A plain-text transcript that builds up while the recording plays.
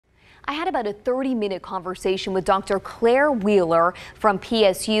I had about a 30-minute conversation with Dr. Claire Wheeler from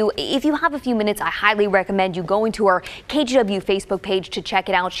PSU. If you have a few minutes, I highly recommend you going to our KGW Facebook page to check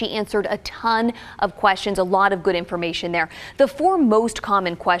it out. She answered a ton of questions, a lot of good information there. The four most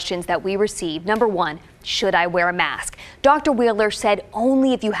common questions that we received: number one, should I wear a mask? Dr. Wheeler said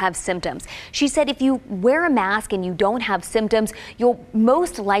only if you have symptoms. She said if you wear a mask and you don't have symptoms, you'll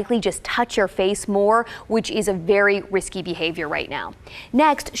most likely just touch your face more, which is a very risky behavior right now.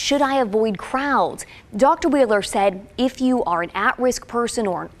 Next, should I avoid crowds? Dr. Wheeler said if you are an at-risk person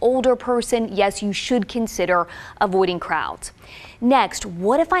or an older person, yes, you should consider avoiding crowds. Next,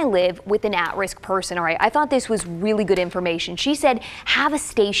 what if I live with an at-risk person? All right, I thought this was really good information. She said have a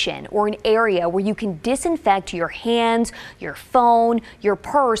station or an area where you can disinfect your hands, your phone, your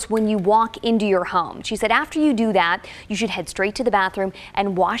purse when you walk into your home. She said after you do that, you should head straight to the bathroom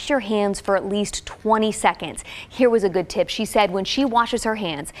and wash your hands for at least 20 seconds. Here was a good tip. She said when she washes her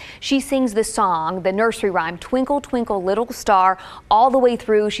hands, she sings the song, the nursery rhyme, Twinkle, Twinkle, Little Star, all the way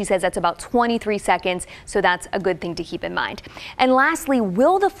through. She says that's about 23 seconds, so that's a good thing to keep in mind. And lastly,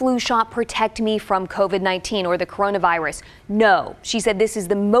 will the flu shot protect me from COVID-19 or the coronavirus? No. She said this is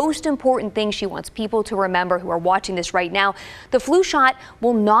the most important thing she wants people to remember who are watching this right now. The flu shot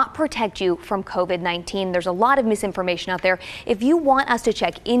will not protect you from COVID-19. There's a lot of misinformation out there. If you want us to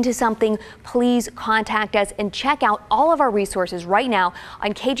check into something, please contact us and check out all of our resources right now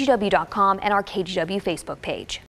on KGW.com and our KGW Facebook page.